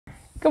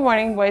Good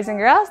morning, boys and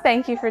girls.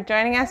 Thank you for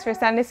joining us for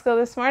Sunday School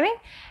this morning.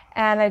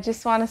 And I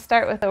just want to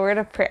start with a word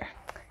of prayer.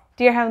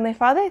 Dear Heavenly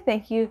Father,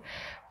 thank you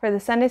for the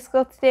Sunday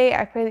School today.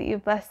 I pray that you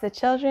bless the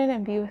children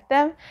and be with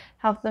them,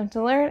 help them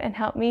to learn, and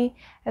help me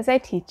as I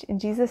teach. In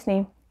Jesus'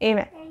 name,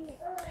 amen.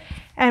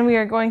 And we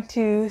are going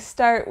to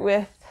start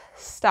with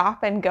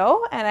Stop and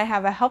Go. And I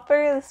have a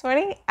helper this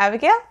morning,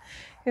 Abigail,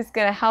 who's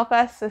going to help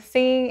us with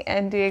singing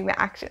and doing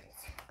the actions.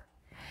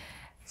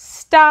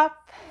 Stop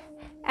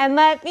and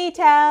let me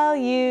tell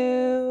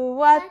you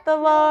what the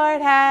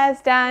Lord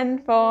has done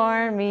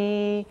for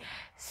me.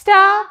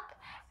 Stop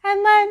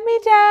and let me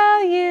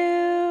tell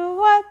you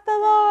what the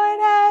Lord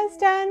has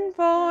done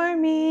for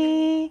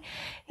me.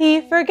 He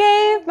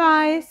forgave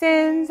my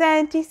sins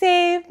and He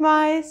saved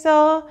my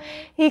soul.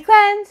 He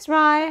cleansed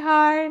my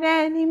heart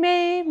and He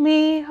made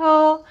me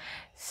whole.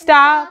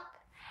 Stop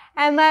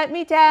and let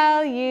me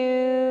tell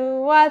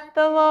you what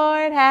the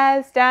Lord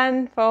has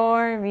done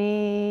for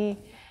me.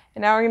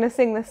 And now we're going to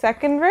sing the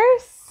second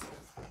verse.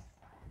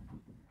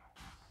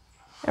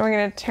 And we're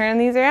going to turn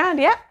these around.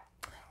 Yep.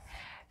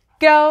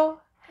 Go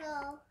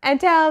and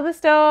tell the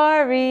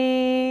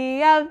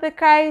story of the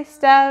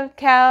Christ of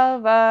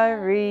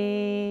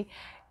Calvary.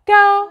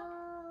 Go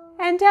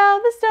and tell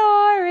the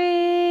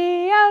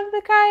story of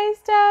the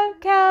Christ of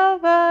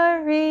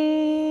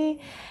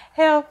Calvary.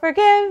 He'll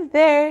forgive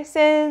their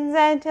sins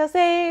and He'll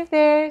save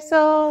their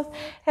souls.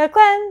 He'll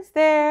cleanse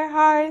their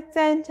hearts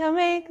and He'll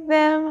make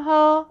them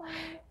whole.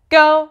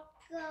 Go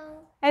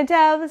and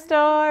tell the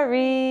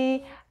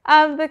story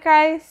of the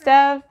Christ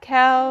of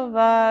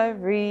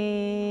Calvary.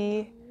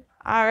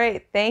 All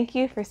right, thank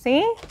you for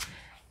singing.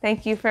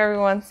 Thank you for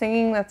everyone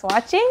singing that's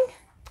watching.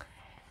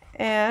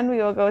 And we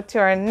will go to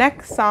our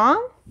next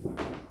song,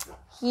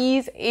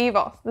 He's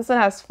Able. This one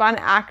has fun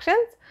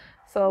actions,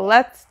 so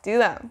let's do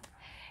them.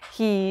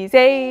 He's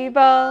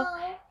able,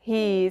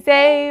 He's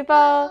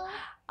able,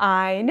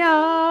 I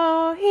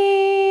know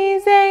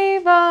He's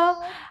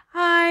able.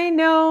 I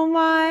know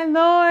my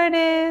Lord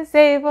is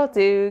able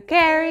to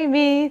carry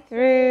me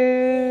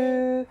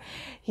through.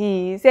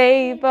 He's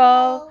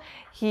able,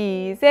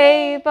 He's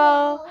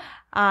able.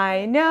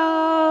 I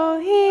know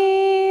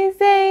He's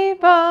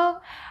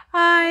able.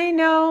 I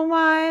know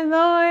my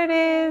Lord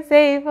is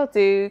able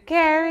to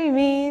carry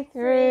me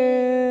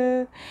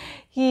through.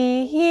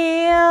 He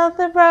healed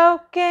the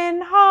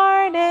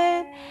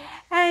broken-hearted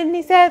and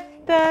He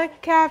set the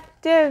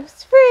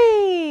captives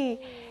free.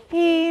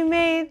 He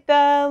made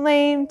the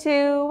lame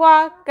to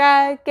walk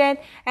again,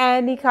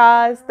 and He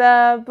caused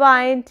the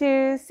blind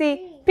to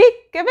see.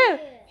 Peek-a-boo!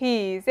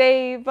 He's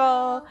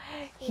able,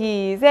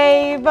 He's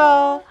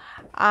able.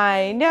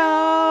 I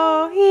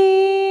know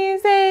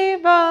He's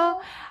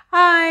able.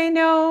 I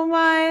know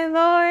my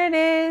Lord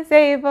is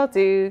able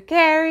to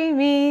carry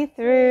me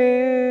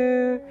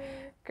through.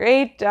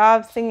 Great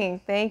job singing.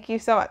 Thank you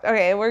so much.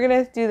 Okay, we're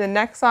going to do the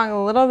next song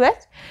a little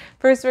bit.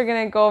 First, we're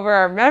going to go over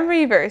our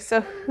memory verse.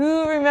 So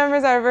who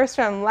remembers our verse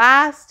from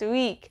last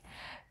week?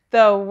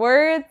 The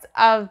words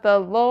of the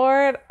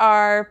Lord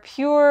are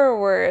pure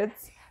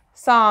words.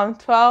 Psalm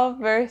 12,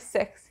 verse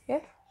 6.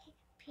 Yes?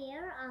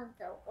 Pure of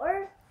the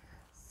word.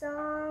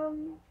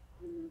 Psalm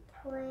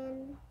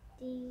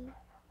 26.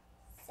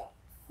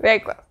 Very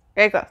close.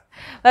 Very close.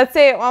 Let's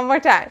say it one more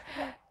time.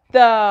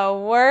 The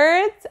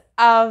words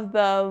of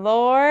the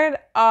Lord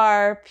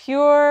are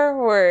pure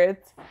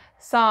words.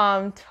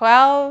 Psalm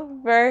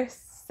 12, verse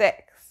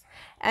 6.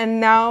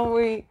 And now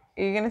are you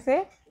going to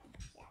say it?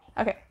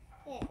 Okay.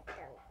 The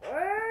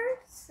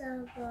words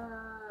of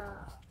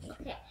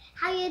okay.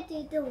 How you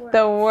do the words?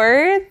 The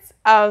words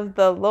of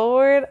the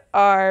Lord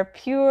are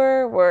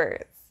pure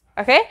words.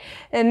 Okay?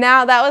 And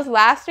now that was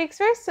last week's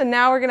verse. So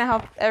now we're going to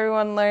help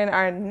everyone learn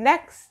our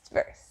next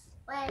verse.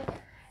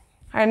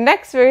 Our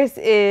next verse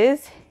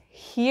is,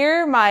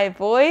 Hear my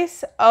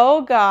voice,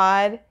 O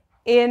God,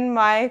 in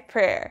my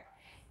prayer.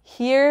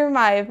 Hear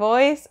my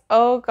voice,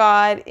 O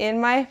God,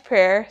 in my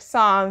prayer.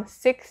 Psalm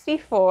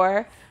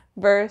 64,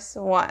 verse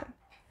 1.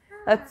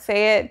 Let's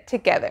say it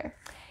together.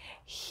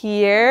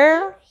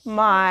 Hear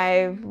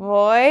my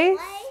voice,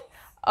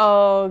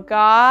 O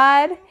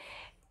God,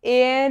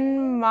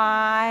 in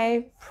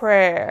my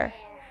prayer.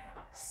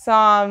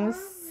 Psalm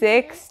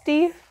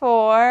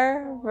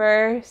 64,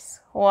 verse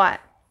 1.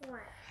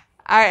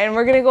 All right, and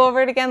we're going to go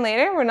over it again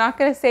later. We're not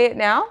going to say it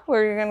now.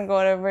 We're going to go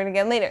over it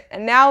again later.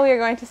 And now we are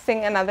going to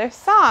sing another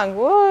song.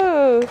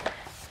 Woo!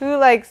 Who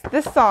likes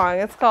this song?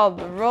 It's called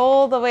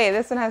Rolled Away.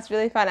 This one has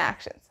really fun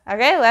actions.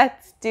 Okay,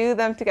 let's do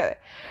them together.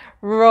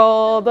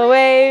 Rolled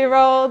away,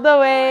 rolled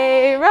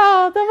away,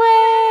 rolled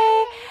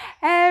away.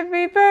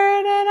 Every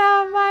burden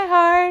of my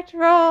heart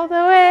rolled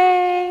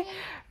away.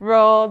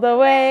 Rolled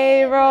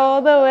away,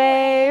 rolled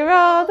away,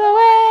 rolled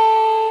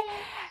away.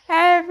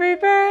 Every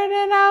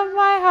burden of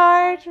my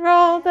heart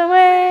rolled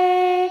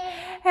away.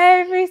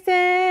 Every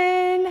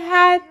sin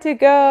had to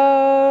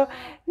go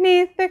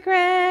 'neath the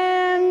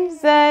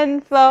crimson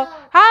flow.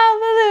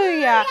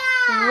 Hallelujah!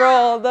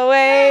 Rolled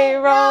away,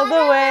 rolled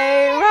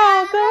away,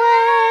 rolled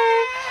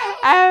away.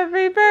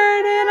 Every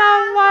burden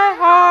of my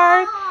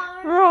heart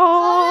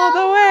rolled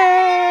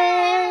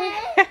away.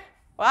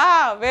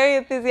 very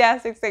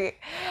enthusiastic singing.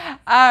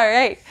 All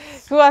right.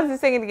 Who wants to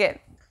sing it again?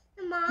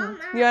 Mom,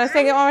 You want to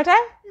sing it one more time?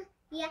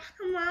 Yeah,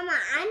 Mama,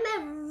 I'm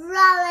a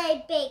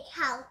really big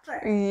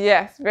helper.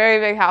 Yes, very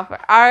big helper.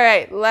 All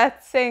right,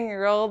 let's sing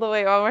Roll the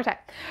Way one more time.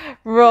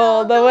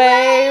 Roll the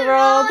way,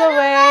 roll the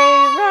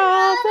way,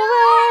 roll the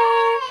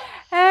way.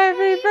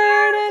 Every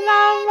burden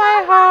on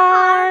my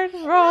heart,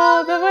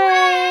 roll the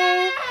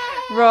way.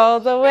 Roll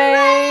the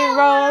way,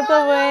 roll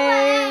the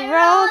way,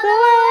 roll the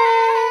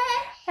way.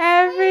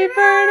 Every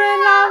burden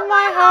on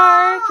my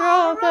heart,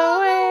 roll the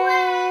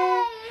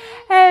way.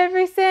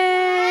 Every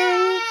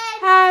sin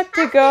had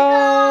to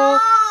go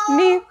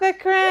 'neath the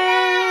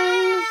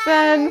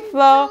crimson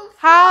flow.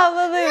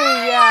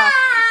 Hallelujah.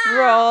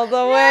 Roll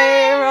the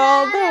way,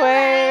 roll the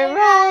way,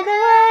 roll the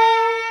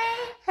way.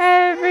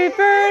 Every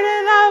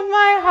burden of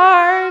my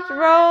heart,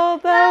 roll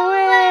the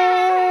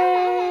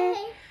way.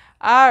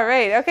 All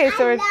right. Okay,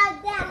 so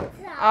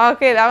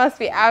okay, that must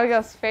be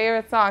Abigail's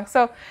favorite song.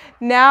 So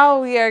now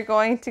we are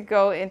going to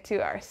go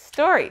into our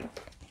story.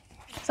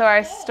 So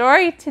our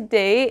story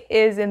today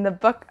is in the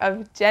book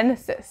of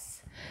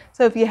Genesis.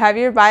 So if you have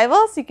your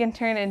Bibles, you can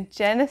turn in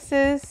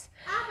Genesis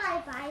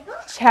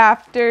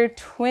chapter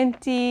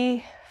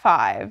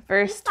 25,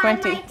 verse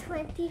 20.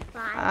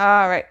 25.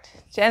 All right.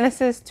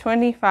 Genesis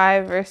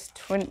 25, verse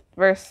 20.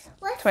 What's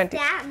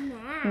that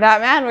man?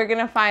 That man, we're going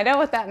to find out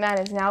what that man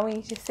is now. We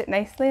need to sit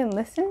nicely and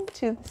listen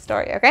to the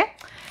story, okay?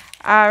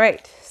 All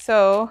right.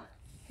 So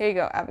here you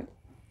go, Abigail.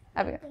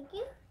 Thank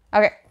you.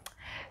 Okay.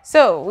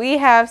 So we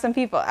have some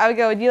people.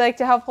 Abigail, would you like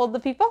to help hold the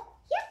people?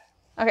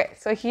 Yeah. Okay,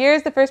 so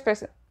here's the first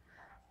person.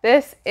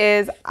 This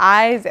is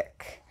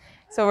Isaac.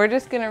 So we're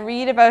just going to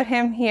read about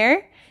him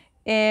here.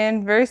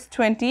 In verse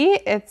 20,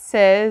 it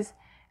says,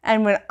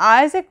 "And when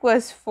Isaac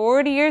was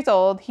 40 years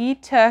old, he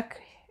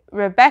took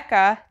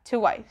Rebekah to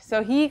wife."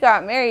 So he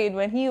got married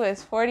when he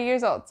was 40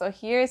 years old. So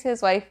here's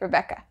his wife,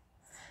 Rebekah.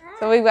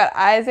 So we've got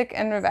Isaac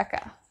and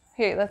Rebekah.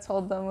 Here, let's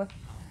hold them with,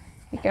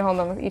 you can hold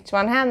them with each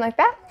one hand like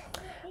that.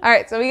 All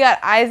right, so we got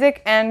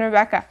Isaac and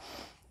Rebekah.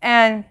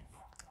 And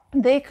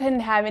they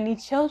couldn't have any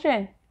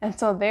children. And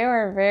so they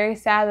were very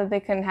sad that they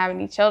couldn't have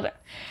any children.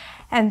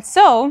 And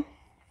so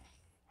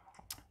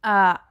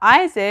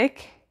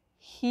Isaac,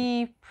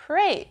 he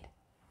prayed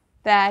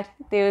that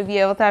they would be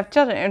able to have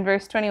children. In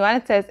verse 21,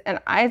 it says, "And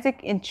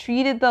Isaac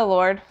entreated the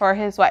Lord for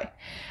his wife."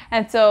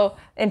 And so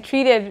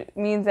entreated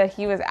means that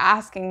he was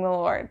asking the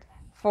Lord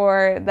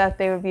for that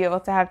they would be able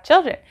to have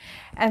children.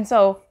 And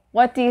so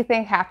what do you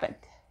think happened?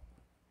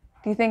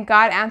 Do you think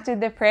God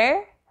answered the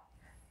prayer?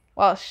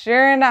 Well,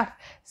 sure enough.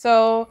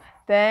 So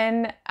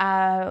then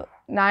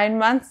 9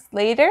 months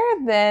later,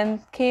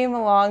 then came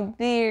along,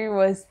 there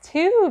was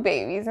 2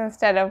 babies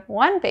instead of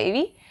 1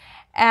 baby.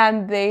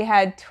 And they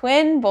had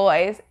twin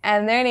boys,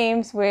 and their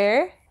names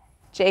were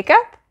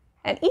Jacob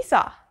and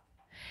Esau.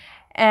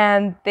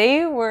 And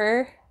they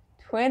were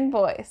twin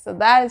boys. So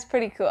that is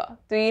pretty cool.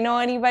 Do you know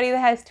anybody that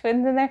has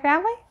twins in their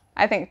family?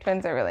 I think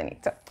twins are really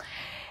neat. So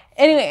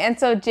anyway, and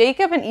so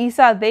Jacob and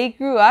Esau, they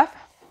grew up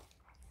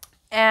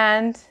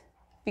and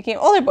became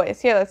older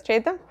boys. Here, let's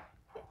trade them.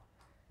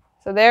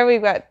 So there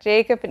we've got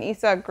Jacob and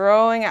Esau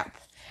growing up.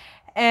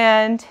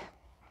 And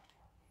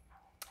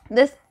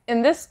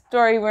in this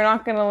story, we're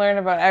not going to learn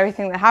about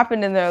everything that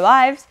happened in their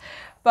lives.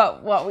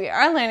 But what we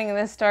are learning in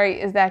this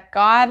story is that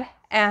God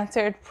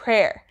answered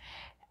prayer.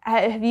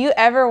 Have you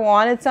ever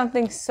wanted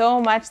something so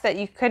much that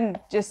you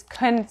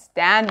couldn't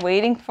stand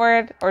waiting for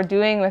it or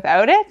doing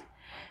without it?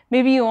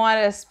 Maybe you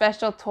wanted a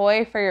special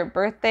toy for your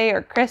birthday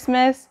or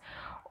Christmas,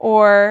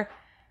 or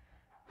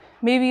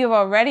maybe you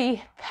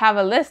already have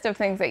a list of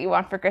things that you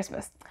want for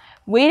Christmas.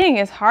 Waiting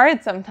is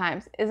hard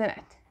sometimes, isn't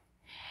it?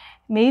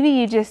 Maybe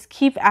you just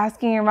keep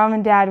asking your mom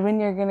and dad when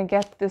you're going to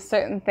get this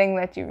certain thing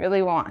that you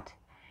really want.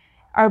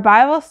 Our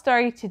Bible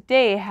story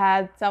today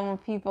had some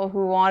people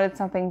who wanted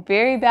something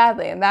very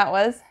badly, and that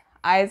was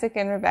Isaac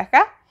and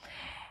Rebekah.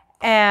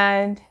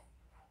 And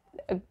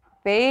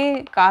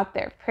they got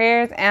their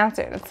prayers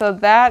answered. And so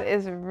that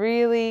is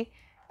really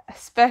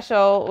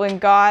special when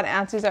God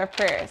answers our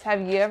prayers.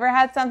 Have you ever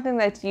had something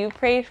that you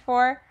prayed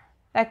for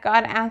that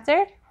God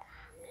answered?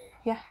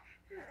 Yeah.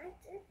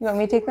 You want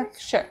me to take them?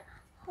 Sure.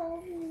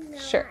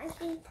 Sure.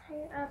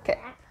 Okay.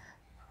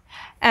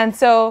 And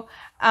so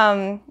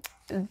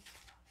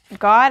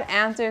God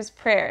answers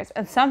prayers.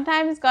 And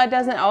sometimes God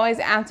doesn't always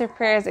answer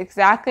prayers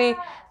exactly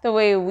the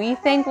way we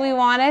think we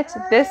want it.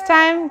 This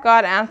time,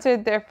 God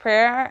answered their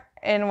prayer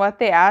in what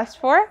they asked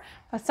for.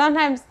 But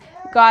sometimes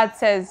God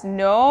says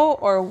no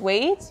or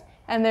wait.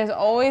 And there's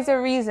always a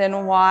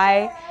reason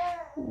why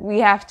we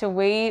have to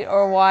wait,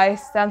 or why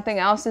something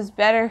else is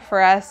better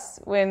for us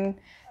when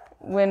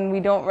we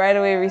don't right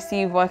away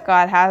receive what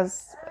God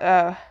has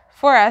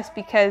for us,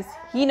 because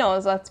He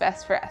knows what's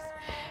best for us.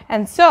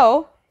 And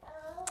so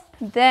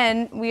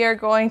then we are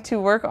going to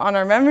work on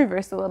our memory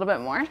verse a little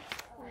bit more.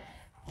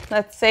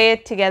 Let's say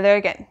it together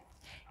again.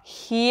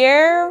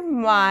 Hear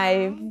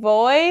my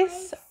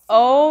voice,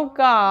 O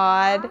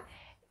God,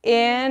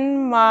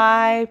 in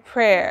my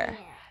prayer.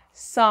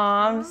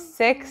 Psalm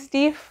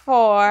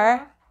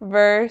 64,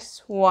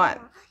 verse 1.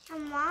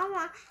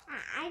 Mama,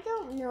 I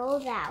don't know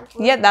that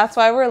word. Yeah, that's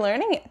why we're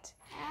learning it.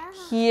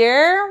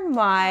 Hear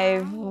my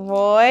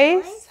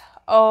voice,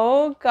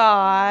 O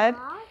God,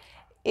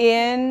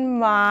 in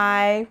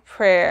my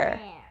prayer.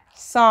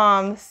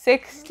 Psalm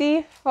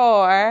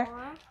 64,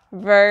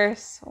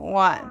 verse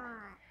 1.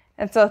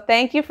 And so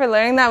thank you for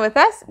learning that with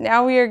us.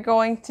 Now we are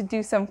going to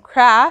do some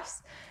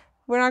crafts.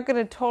 We're not going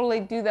to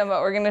totally do them,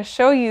 but we're going to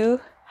show you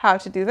how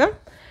to do them.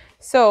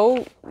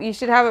 So you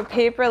should have a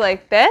paper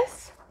like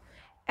this.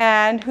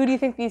 And who do you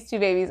think these two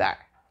babies are?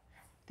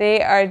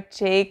 They are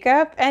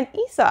Jacob and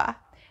Esau.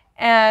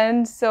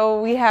 And so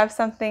we have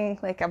something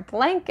like a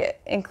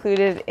blanket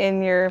included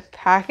in your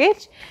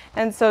package.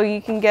 And so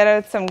you can get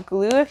out some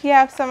glue if you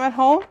have some at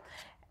home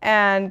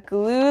and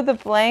glue the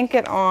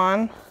blanket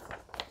on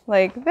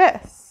like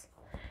this.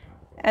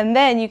 And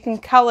then you can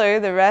color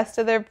the rest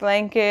of their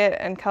blanket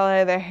and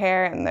color their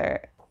hair and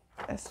their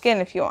skin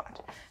if you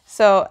want.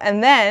 So,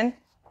 and then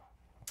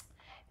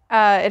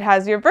it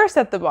has your verse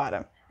at the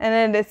bottom. And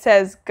then it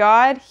says,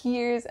 God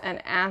hears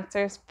and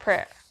answers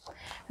prayer.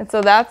 And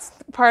so that's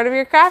part of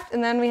your craft.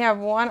 And then we have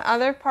one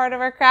other part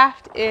of our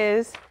craft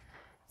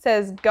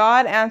says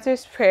God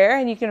answers prayer.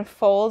 And you can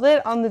fold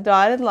it on the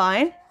dotted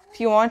line. If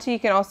you want to, you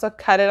can also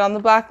cut it on the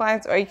black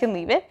lines or you can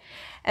leave it.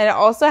 And it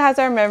also has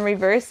our memory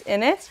verse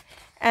in it.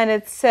 And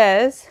it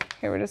says,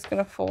 here we're just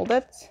going to fold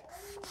it.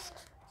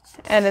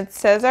 And it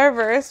says our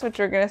verse, which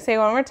we're going to say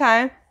one more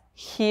time.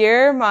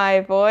 Hear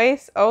my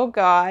voice, O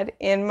God,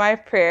 in my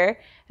prayer.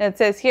 And it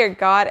says here,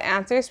 God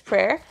answers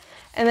prayer.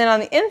 And then on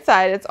the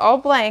inside, it's all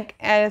blank.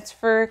 And it's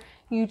for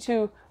you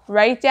to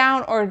write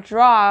down or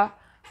draw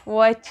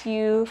what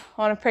you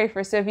want to pray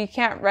for. So if you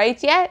can't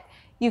write yet,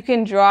 you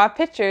can draw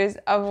pictures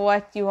of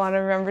what you want to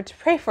remember to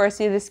pray for.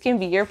 So this can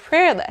be your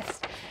prayer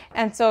list.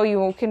 And so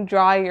you can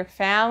draw your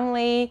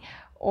family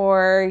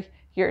or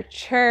your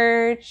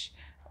church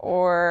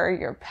or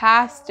your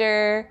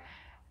pastor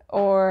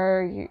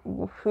or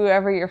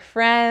whoever, your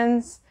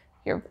friends,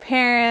 your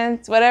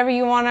parents, whatever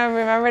you want to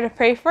remember to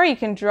pray for. You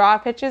can draw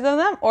pictures of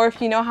them. Or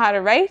if you know how to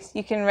write,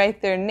 you can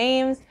write their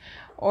names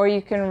or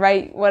you can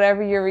write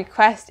whatever your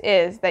request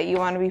is that you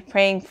want to be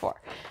praying for.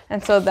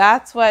 And so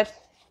that's what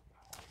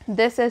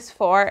this is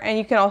for. And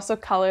you can also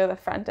color the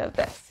front of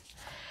this.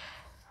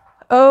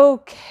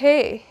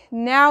 Okay,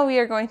 now we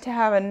are going to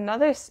have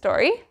another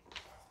story.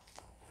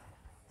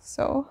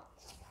 So,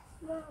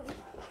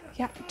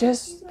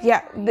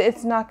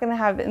 it's not going to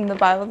have in the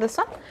Bible this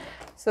one.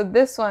 So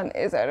this one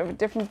is out of a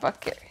different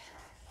book here,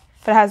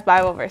 but it has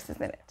Bible verses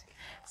in it.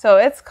 So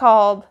it's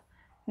called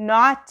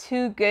Not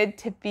Too Good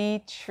to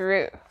Be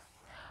True.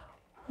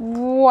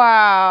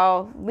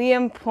 Wow,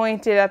 Liam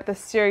pointed at the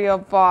cereal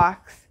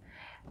box.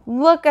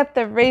 Look at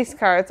the race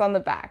car. It's on the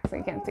back, so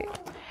you can't see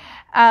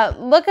it.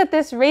 Look at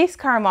this race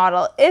car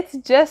model. It's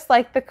just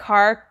like the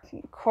car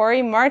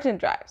Corey Martin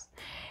drives.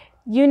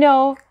 You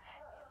know,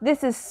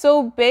 this is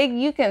so big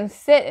you can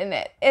sit in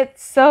it.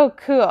 It's so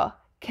cool.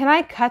 Can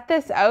I cut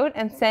this out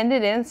and send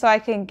it in so I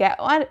can get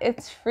one?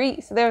 It's free.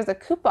 So there was a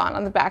coupon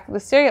on the back of the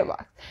cereal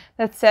box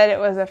that said it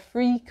was a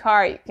free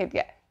car you could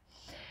get.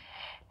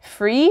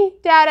 Free?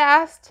 Dad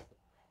asked.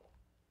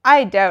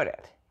 I doubt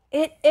it.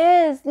 It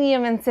is,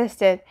 Liam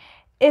insisted.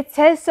 It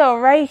says so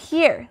right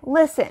here.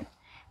 Listen,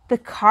 the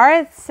car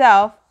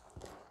itself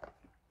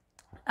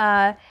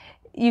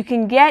you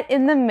can get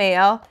in the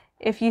mail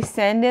if you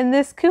send in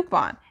this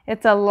coupon.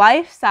 It's a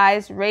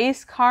life-size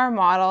race car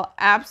model,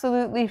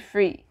 absolutely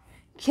free.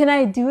 Can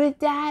I do it,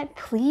 Dad,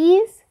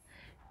 please?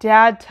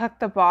 Dad took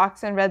the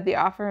box and read the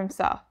offer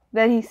himself.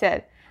 Then he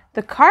said,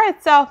 the car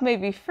itself may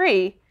be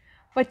free,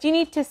 but you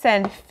need to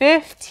send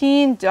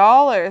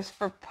 $15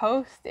 for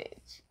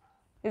postage.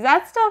 Is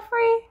that still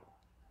free?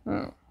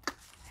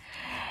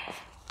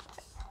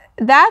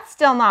 That's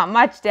still not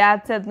much,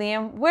 Dad, said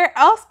Liam. Where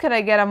else could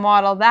I get a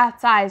model that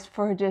size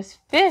for just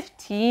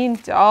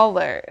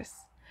 $15?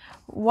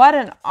 What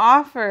an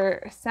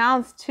offer.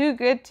 Sounds too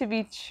good to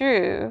be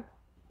true.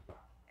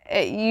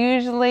 It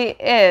usually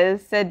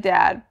is, said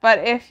Dad.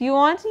 But if you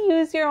want to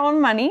use your own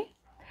money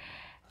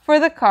for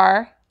the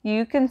car,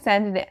 you can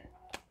send it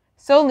in.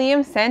 So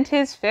Liam sent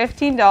his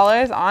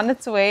 $15 on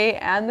its way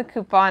and the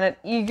coupon and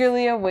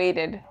eagerly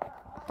awaited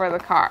for the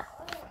car.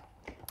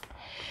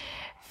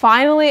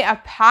 Finally,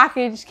 a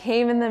package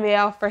came in the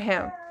mail for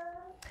him.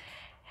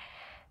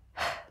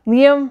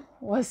 Liam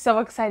was so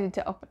excited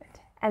to open it.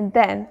 And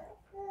then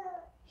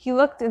he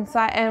looked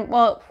inside and,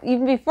 well,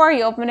 even before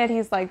he opened it,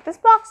 he's like, this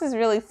box is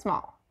really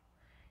small.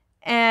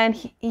 And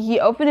he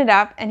opened it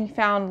up and he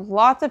found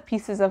lots of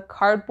pieces of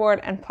cardboard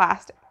and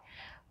plastic.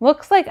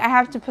 Looks like I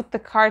have to put the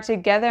car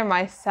together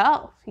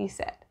myself, he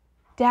said.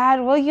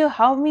 Dad, will you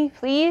help me,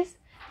 please?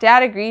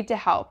 Dad agreed to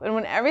help. And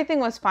when everything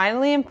was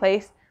finally in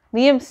place,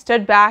 Liam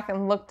stood back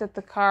and looked at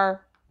the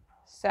car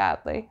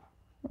sadly.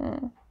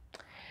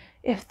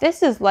 If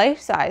this is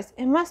life-size,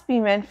 it must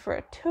be meant for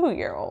a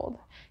 2-year-old,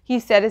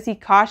 he said as he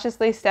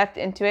cautiously stepped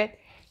into it.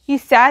 He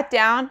sat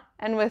down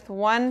and with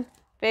one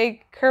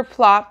big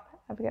kerplop,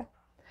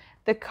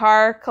 the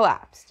car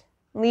collapsed.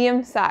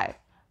 Liam sighed.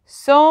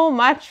 So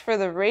much for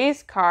the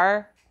race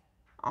car.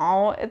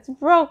 Oh, it's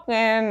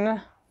broken.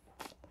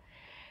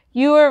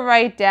 You were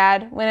right,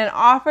 Dad. When an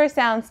offer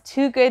sounds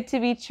too good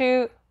to be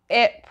true,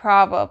 it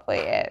probably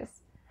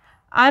is.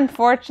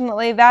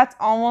 Unfortunately, that's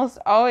almost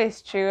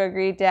always true,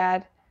 agreed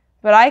Dad.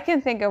 But I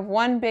can think of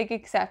one big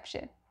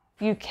exception.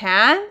 You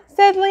can?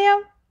 Said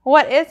Liam.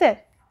 What is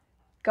it?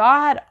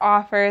 God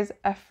offers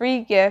a free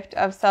gift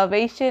of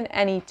salvation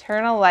and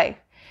eternal life.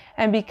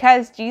 And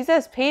because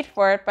Jesus paid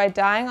for it by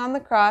dying on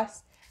the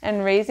cross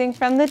and raising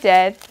from the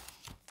dead,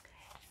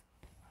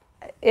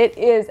 it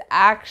is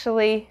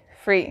actually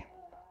free.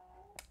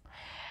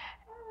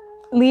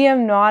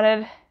 Liam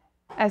nodded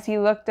as he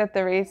looked at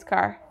the race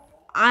car.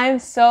 I'm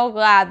so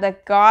glad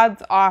that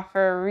God's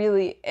offer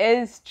really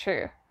is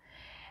true.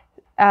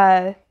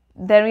 Then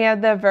we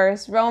have the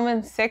verse,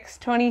 Romans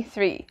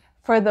 6:23.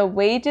 For the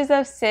wages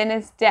of sin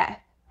is death,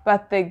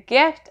 but the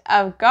gift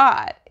of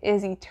God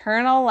is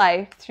eternal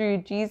life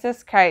through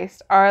Jesus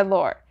Christ our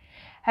Lord.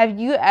 Have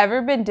you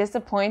ever been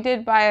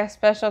disappointed by a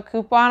special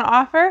coupon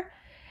offer?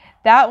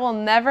 That will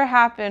never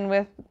happen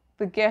with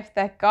the gift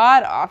that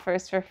God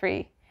offers for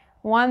free.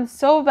 One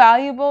so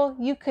valuable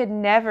you could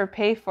never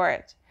pay for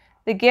it.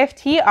 The gift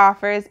He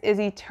offers is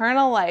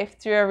eternal life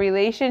through a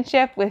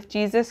relationship with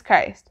Jesus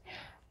Christ.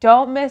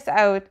 Don't miss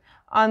out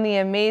on the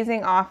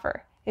amazing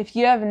offer. If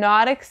you have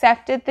not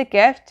accepted the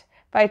gift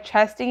by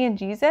trusting in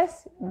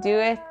Jesus, do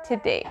it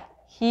today.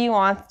 He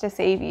wants to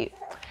save you.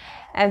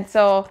 And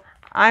so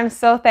I'm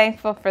so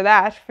thankful for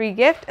that free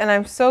gift, and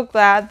I'm so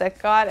glad that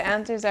God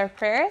answers our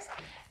prayers,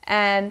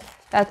 and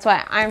that's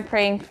why I'm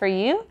praying for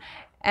you.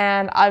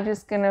 And I'm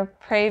just going to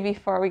pray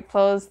before we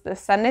close the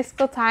Sunday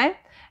school time,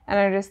 and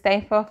I'm just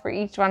thankful for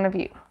each one of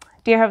you.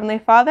 Dear Heavenly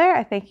Father,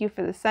 I thank you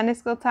for the Sunday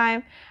school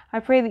time. I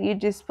pray that you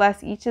just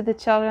bless each of the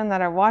children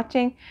that are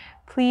watching.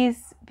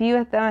 Please be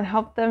with them and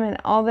help them in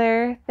all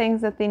their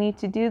things that they need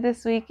to do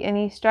this week.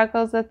 Any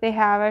struggles that they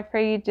have, I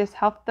pray you just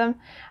help them.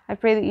 I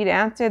pray that you'd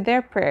answer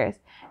their prayers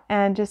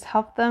and just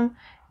help them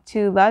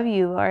to love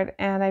you, Lord.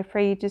 And I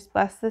pray you just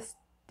bless this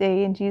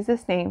day in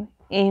Jesus' name.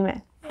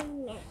 Amen.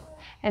 Amen.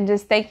 And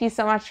just thank you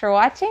so much for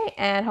watching,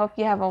 and hope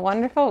you have a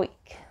wonderful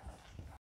week.